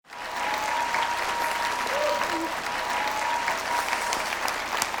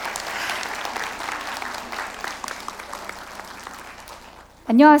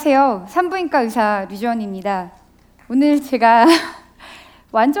안녕하세요. 산부인과 의사 류지원입니다. 오늘 제가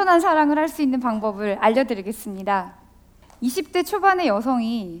완전한 사랑을 할 수 있는 방법을 알려드리겠습니다. 20대 초반의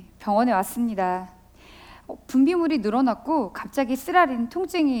여성이 병원에 왔습니다. 분비물이 늘어났고 갑자기 쓰라린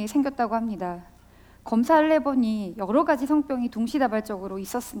통증이 생겼다고 합니다. 검사를 해보니 여러 가지 성병이 동시다발적으로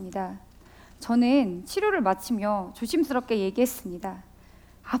있었습니다. 저는 치료를 마치며 조심스럽게 얘기했습니다.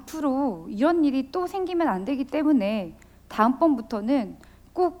 앞으로 이런 일이 또 생기면 안 되기 때문에 다음번부터는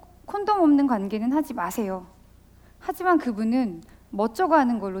꼭 콘돔 없는 관계는 하지 마세요. 하지만 그분은 멋쩍어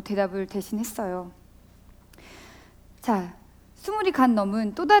하는 걸로 대답을 대신했어요. 자, 20이 간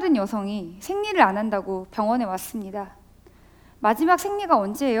넘은 또 다른 여성이 생리를 안 한다고 병원에 왔습니다. 마지막 생리가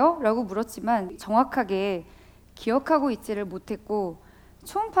언제예요? 라고 물었지만 정확하게 기억하고 있지를 못했고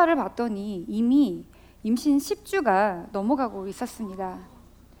초음파를 봤더니 이미 임신 10주가 넘어가고 있었습니다.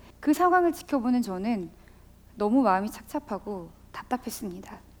 그 상황을 지켜보는 저는 너무 마음이 착잡하고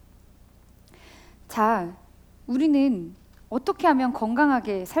답답했습니다. 자, 우리는 어떻게 하면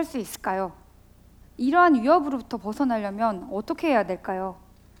건강하게 살 수 있을까요? 이러한 위협으로부터 벗어나려면 어떻게 해야 될까요?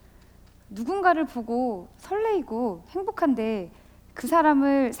 누군가를 보고 설레이고 행복한데 그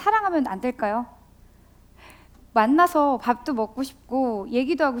사람을 사랑하면 안 될까요? 만나서 밥도 먹고 싶고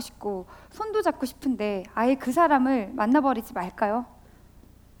얘기도 하고 싶고 손도 잡고 싶은데 아예 그 사람을 만나버리지 말까요?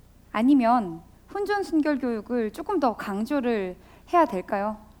 아니면 혼전순결 교육을 조금 더 강조를 해야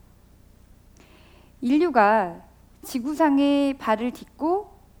될까요? 인류가 지구상에 발을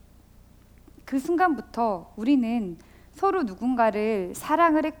딛고 그 순간부터 우리는 서로 누군가를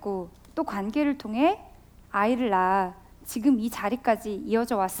사랑을 했고 또 관계를 통해 아이를 낳아 지금 이 자리까지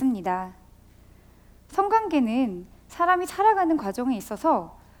이어져 왔습니다. 성관계는 사람이 살아가는 과정에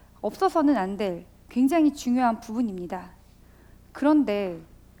있어서 없어서는 안 될 굉장히 중요한 부분입니다. 그런데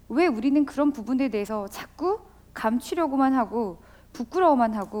왜 우리는 그런 부분에 대해서 자꾸 감추려고만 하고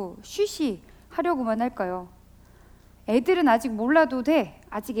부끄러워만 하고 쉬쉬하려고만 할까요? 애들은 아직 몰라도 돼.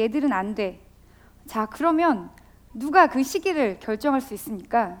 아직 애들은 안 돼. 자, 그러면 누가 그 시기를 결정할 수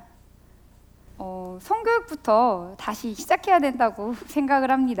있습니까? 성교육부터 다시 시작해야 된다고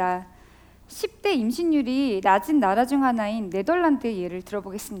생각을 합니다. 10대 임신율이 낮은 나라 중 하나인 네덜란드의 예를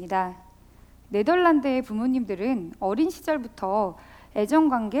들어보겠습니다. 네덜란드의 부모님들은 어린 시절부터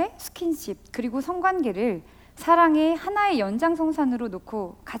애정관계, 스킨십, 그리고 성관계를 사랑의 하나의 연장선상으로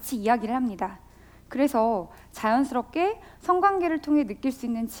놓고 같이 이야기를 합니다. 그래서 자연스럽게 성관계를 통해 느낄 수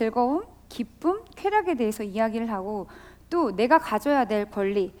있는 즐거움, 기쁨, 쾌락에 대해서 이야기를 하고 또 내가 가져야 될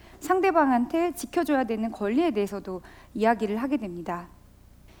권리, 상대방한테 지켜줘야 되는 권리에 대해서도 이야기를 하게 됩니다.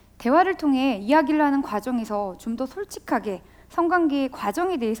 대화를 통해 이야기를 하는 과정에서 좀 더 솔직하게 성관계의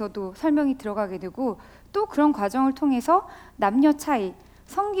과정에 대해서도 설명이 들어가게 되고 또 그런 과정을 통해서 남녀 차이,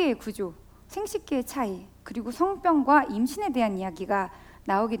 성기의 구조, 생식기의 차이, 그리고 성병과 임신에 대한 이야기가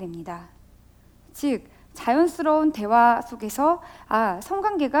나오게 됩니다. 즉, 자연스러운 대화 속에서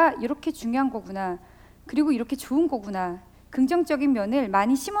성관계가 이렇게 중요한 거구나, 그리고 이렇게 좋은 거구나, 긍정적인 면을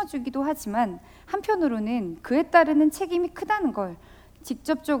많이 심어주기도 하지만 한편으로는 그에 따르는 책임이 크다는 걸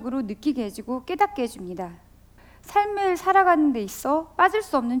직접적으로 느끼게 해주고 깨닫게 해줍니다. 삶을 살아가는 데 있어 빠질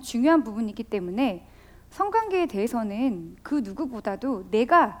수 없는 중요한 부분이기 때문에 성관계에 대해서는 그 누구보다도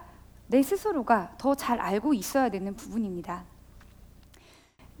내 스스로가 더 잘 알고 있어야 되는 부분입니다.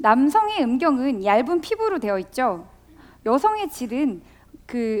 남성의 음경은 얇은 피부로 되어 있죠. 여성의 질은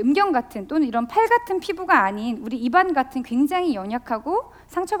그 음경 같은 또는 이런 팔 같은 피부가 아닌 우리 입안 같은 굉장히 연약하고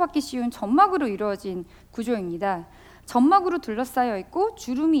상처받기 쉬운 점막으로 이루어진 구조입니다. 점막으로 둘러싸여 있고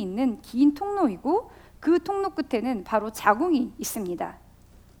주름이 있는 긴 통로이고 그 통로 끝에는 바로 자궁이 있습니다.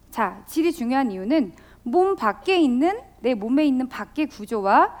 자, 질이 중요한 이유는 몸 밖에 있는 내 몸에 있는 밖의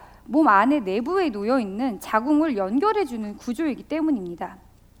구조와 몸 안에 내부에 놓여 있는 자궁을 연결해주는 구조이기 때문입니다.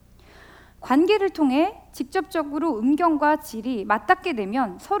 관계를 통해 직접적으로 음경과 질이 맞닿게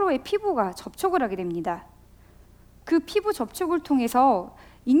되면 서로의 피부가 접촉을 하게 됩니다. 그 피부 접촉을 통해서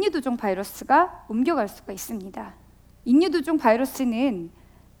인유두종 바이러스가 옮겨갈 수가 있습니다. 인유두종 바이러스는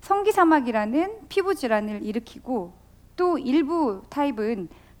성기사막이라는 피부 질환을 일으키고 또 일부 타입은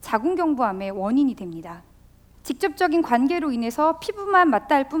자궁경부암의 원인이 됩니다. 직접적인 관계로 인해서 피부만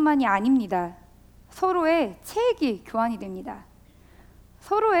맞닿을 뿐만이 아닙니다. 서로의 체액이 교환이 됩니다.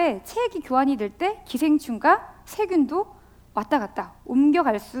 서로의 체액이 교환이 될 때 기생충과 세균도 왔다 갔다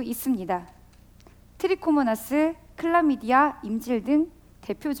옮겨갈 수 있습니다. 트리코모나스, 클라미디아, 임질 등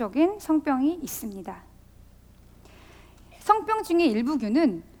대표적인 성병이 있습니다. 성병 중에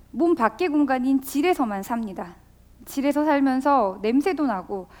일부균은 몸 밖의 공간인 질에서만 삽니다. 질에서 살면서 냄새도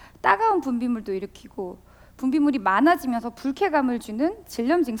나고 따가운 분비물도 일으키고 분비물이 많아지면서 불쾌감을 주는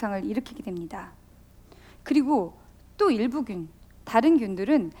질염 증상을 일으키게 됩니다. 그리고 또 일부균, 다른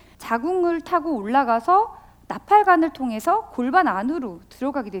균들은 자궁을 타고 올라가서 나팔관을 통해서 골반 안으로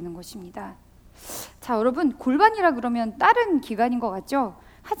들어가게 되는 것입니다. 자, 여러분, 골반이라 그러면 다른 기관인 것 같죠?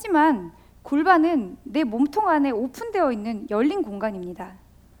 하지만 골반은 내 몸통 안에 오픈되어 있는 열린 공간입니다.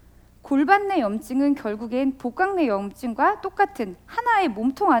 골반 내 염증은 결국엔 복강 내 염증과 똑같은 하나의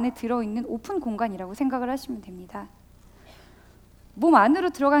몸통 안에 들어있는 오픈 공간이라고 생각을 하시면 됩니다. 몸 안으로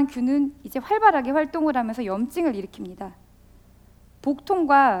들어간 균은 이제 활발하게 활동을 하면서 염증을 일으킵니다.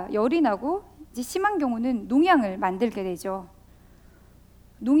 복통과 열이 나고 이제 심한 경우는 농양을 만들게 되죠.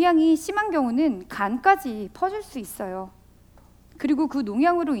 농양이 심한 경우는 간까지 퍼질 수 있어요. 그리고 그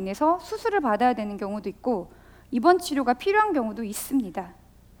농양으로 인해서 수술을 받아야 되는 경우도 있고 입원 치료가 필요한 경우도 있습니다.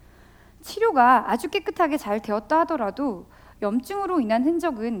 치료가 아주 깨끗하게 잘 되었다 하더라도 염증으로 인한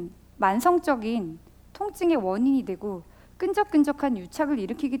흔적은 만성적인 통증의 원인이 되고 끈적끈적한 유착을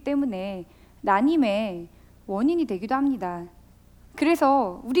일으키기 때문에 난임의 원인이 되기도 합니다.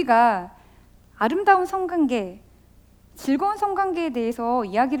 그래서 우리가 아름다운 성관계, 즐거운 성관계에 대해서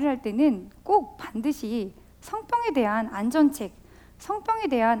이야기를 할 때는 꼭 반드시 성병에 대한 안전책, 성병에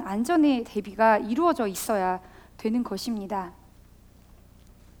대한 안전의 대비가 이루어져 있어야 되는 것입니다.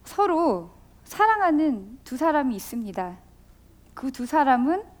 서로 사랑하는 두 사람이 있습니다. 그 두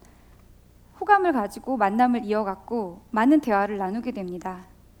사람은 호감을 가지고 만남을 이어갔고 많은 대화를 나누게 됩니다.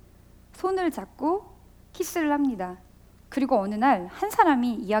 손을 잡고 키스를 합니다. 그리고 어느 날 한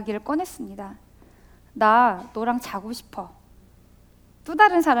사람이 이야기를 꺼냈습니다. 나 너랑 자고 싶어. 또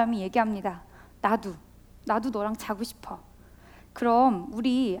다른 사람이 얘기합니다. 나도 너랑 자고 싶어. 그럼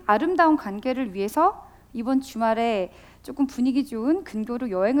우리 아름다운 관계를 위해서 이번 주말에 조금 분위기 좋은 근교로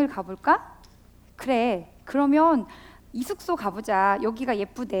여행을 가볼까? 그래, 그러면 이 숙소 가보자. 여기가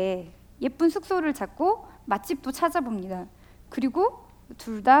예쁘대. 예쁜 숙소를 찾고 맛집도 찾아봅니다. 그리고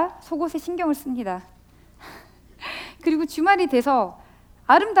둘 다 속옷에 신경을 씁니다. 그리고 주말이 돼서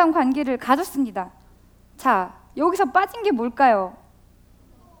아름다운 관계를 가졌습니다. 자, 여기서 빠진 게 뭘까요?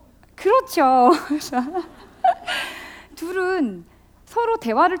 그렇죠. 둘은 서로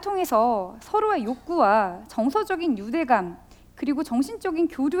대화를 통해서 서로의 욕구와 정서적인 유대감 그리고 정신적인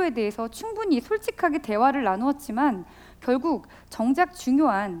교류에 대해서 충분히 솔직하게 대화를 나누었지만 결국 정작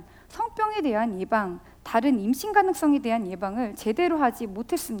중요한 성병에 대한 예방, 다른 임신 가능성에 대한 예방을 제대로 하지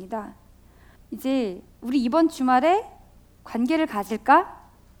못했습니다. 이제 우리 이번 주말에 관계를 가질까?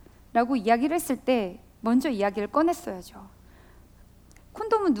 라고 이야기를 했을 때 먼저 이야기를 꺼냈어야죠.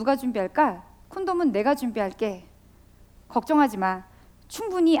 콘돔은 누가 준비할까? 콘돔은 내가 준비할게. 걱정하지 마.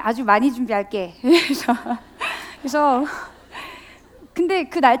 충분히 아주 많이 준비할게. 그래서 근데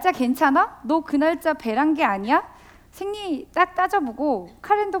그 날짜 괜찮아? 너 그 날짜 배란 게 아니야? 생리 딱 따져보고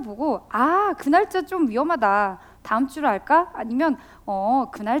칼렌더 보고 그 날짜 좀 위험하다. 다음 주로 할까? 아니면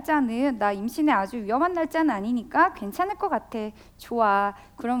그 날짜는 나 임신에 아주 위험한 날짜는 아니니까 괜찮을 것 같아. 좋아.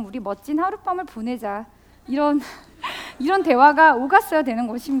 그럼 우리 멋진 하룻밤을 보내자. 이런 대화가 오갔어야 되는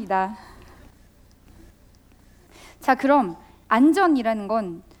것입니다. 자, 그럼 안전이라는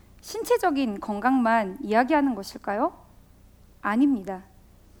건 신체적인 건강만 이야기하는 것일까요? 아닙니다.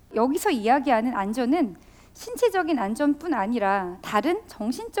 여기서 이야기하는 안전은 신체적인 안전뿐 아니라 다른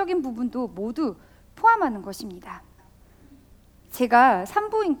정신적인 부분도 모두 포함하는 것입니다. 제가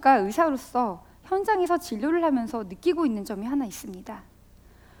산부인과 의사로서 현장에서 진료를 하면서 느끼고 있는 점이 하나 있습니다.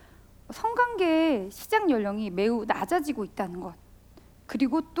 성관계의 시작 연령이 매우 낮아지고 있다는 것,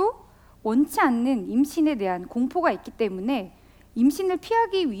 그리고 또 원치 않는 임신에 대한 공포가 있기 때문에 임신을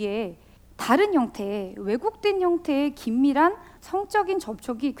피하기 위해 다른 형태의 왜곡된 형태의 긴밀한 성적인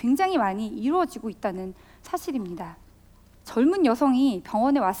접촉이 굉장히 많이 이루어지고 있다는 사실입니다. 젊은 여성이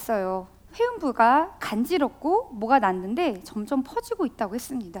병원에 왔어요. 회음부가 간지럽고 뭐가 났는데 점점 퍼지고 있다고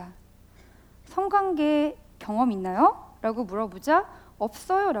했습니다. 성관계 경험 있나요? 라고 물어보자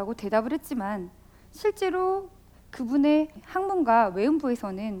없어요 라고 대답을 했지만 실제로 그분의 항문과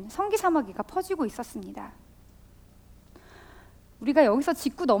외음부에서는 성기사마귀가 퍼지고 있었습니다. 우리가 여기서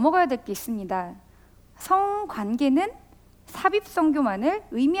짚고 넘어가야 될 게 있습니다. 성관계는 삽입성교만을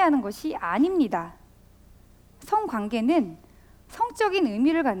의미하는 것이 아닙니다. 성관계는 성적인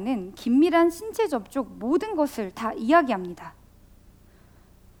의미를 갖는 긴밀한 신체 접촉 모든 것을 다 이야기합니다.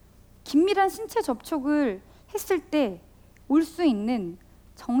 긴밀한 신체 접촉을 했을 때 올 수 있는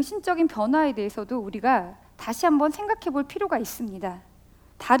정신적인 변화에 대해서도 우리가 다시 한번 생각해 볼 필요가 있습니다.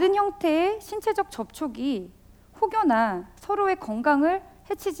 다른 형태의 신체적 접촉이 혹여나 서로의 건강을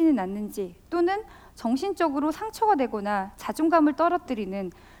해치지는 않는지 또는 정신적으로 상처가 되거나 자존감을 떨어뜨리는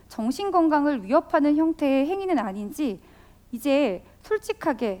정신건강을 위협하는 형태의 행위는 아닌지 이제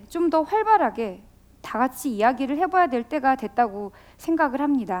솔직하게 좀 더 활발하게 다 같이 이야기를 해봐야 될 때가 됐다고 생각을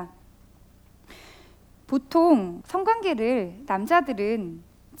합니다. 보통 성관계를 남자들은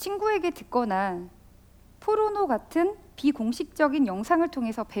친구에게 듣거나 포르노 같은 비공식적인 영상을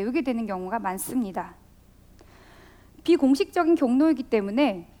통해서 배우게 되는 경우가 많습니다. 비공식적인 경로이기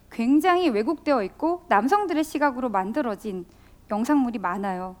때문에 굉장히 왜곡되어 있고 남성들의 시각으로 만들어진 영상물이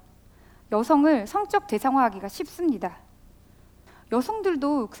많아요. 여성을 성적 대상화하기가 쉽습니다.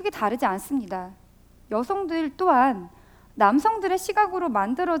 여성들도 크게 다르지 않습니다. 여성들 또한 남성들의 시각으로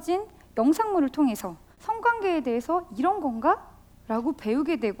만들어진 영상물을 통해서 성관계에 대해서 이런 건가? 라고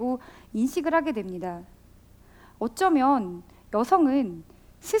배우게 되고 인식을 하게 됩니다. 어쩌면 여성은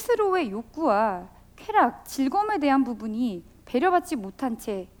스스로의 욕구와 쾌락, 즐거움에 대한 부분이 배려받지 못한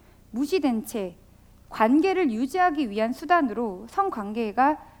채, 무시된 채 관계를 유지하기 위한 수단으로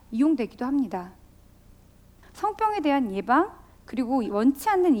성관계가 이용되기도 합니다. 성병에 대한 예방, 그리고 원치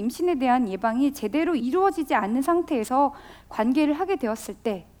않는 임신에 대한 예방이 제대로 이루어지지 않는 상태에서 관계를 하게 되었을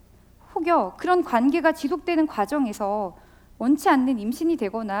때, 혹여 그런 관계가 지속되는 과정에서 원치 않는 임신이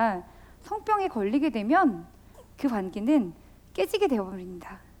되거나 성병에 걸리게 되면 그 관계는 깨지게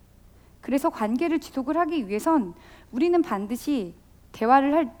되어버립니다. 그래서 관계를 지속을 하기 위해선 우리는 반드시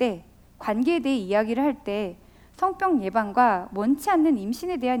대화를 할 때, 관계에 대해 이야기를 할 때 성병 예방과 원치 않는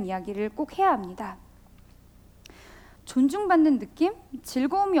임신에 대한 이야기를 꼭 해야 합니다. 존중받는 느낌,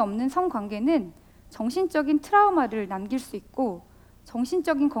 즐거움이 없는 성관계는 정신적인 트라우마를 남길 수 있고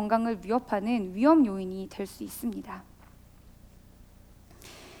정신적인 건강을 위협하는 위험 요인이 될 수 있습니다.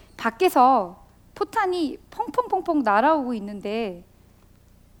 밖에서 포탄이 펑펑펑펑 날아오고 있는데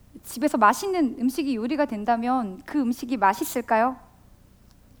집에서 맛있는 음식이 요리가 된다면 그 음식이 맛있을까요?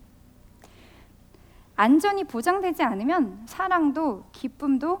 안전이 보장되지 않으면 사랑도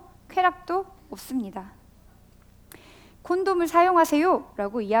기쁨도 쾌락도 없습니다. 콘돔을 사용하세요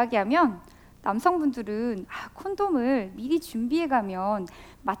라고 이야기하면 남성분들은 콘돔을 미리 준비해가면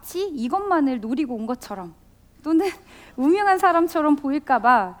마치 이것만을 노리고 온 것처럼 또는 우명한 사람처럼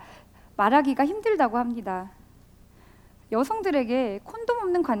보일까봐 말하기가 힘들다고 합니다. 여성들에게 콘돔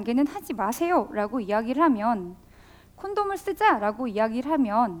없는 관계는 하지 마세요 라고 이야기를 하면, 콘돔을 쓰자 라고 이야기를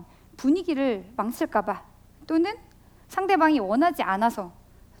하면 분위기를 망칠까봐, 또는 상대방이 원하지 않아서,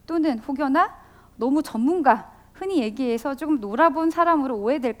 또는 혹여나 너무 전문가, 흔히 얘기해서 조금 놀아본 사람으로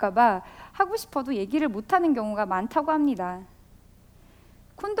오해될까봐 하고 싶어도 얘기를 못하는 경우가 많다고 합니다.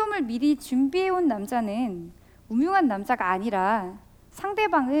 콘돔을 미리 준비해온 남자는 우명한 남자가 아니라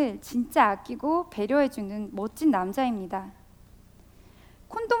상대방을 진짜 아끼고 배려해주는 멋진 남자입니다.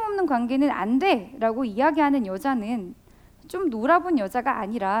 콘돔 없는 관계는 안 돼! 라고 이야기하는 여자는 좀 놀아본 여자가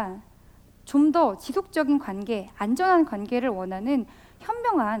아니라 좀 더 지속적인 관계, 안전한 관계를 원하는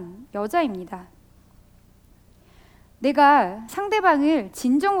현명한 여자입니다. 내가 상대방을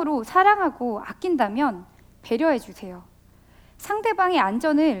진정으로 사랑하고 아낀다면 배려해주세요. 상대방의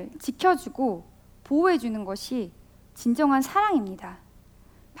안전을 지켜주고 보호해주는 것이 진정한 사랑입니다.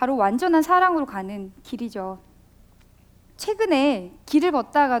 바로 완전한 사랑으로 가는 길이죠. 최근에 길을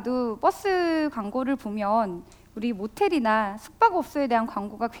걷다가도 버스 광고를 보면 우리 모텔이나 숙박업소에 대한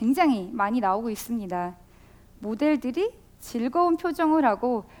광고가 굉장히 많이 나오고 있습니다. 모델들이 즐거운 표정을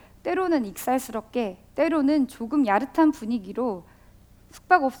하고 때로는 익살스럽게, 때로는 조금 야릇한 분위기로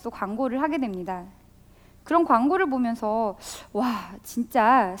숙박업소 광고를 하게 됩니다. 그런 광고를 보면서 와,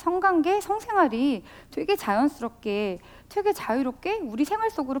 진짜 성관계, 성생활이 되게 자연스럽게, 되게 자유롭게 우리 생활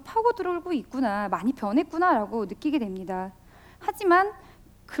속으로 파고들고 있구나, 많이 변했구나 라고 느끼게 됩니다. 하지만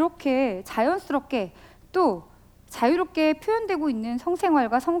그렇게 자연스럽게 또 자유롭게 표현되고 있는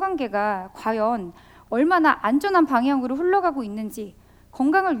성생활과 성관계가 과연 얼마나 안전한 방향으로 흘러가고 있는지,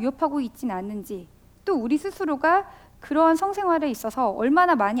 건강을 위협하고 있지는 않는지, 또 우리 스스로가 그러한 성생활에 있어서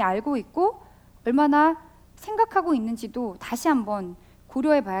얼마나 많이 알고 있고 얼마나 생각하고 있는지도 다시 한번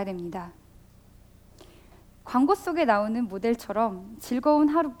고려해 봐야 됩니다. 광고 속에 나오는 모델처럼 즐거운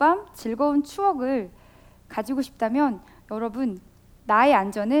하룻밤, 즐거운 추억을 가지고 싶다면 여러분, 나의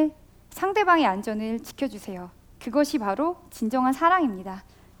안전을, 상대방의 안전을 지켜주세요. 그것이 바로 진정한 사랑입니다.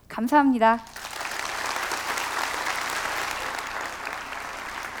 감사합니다.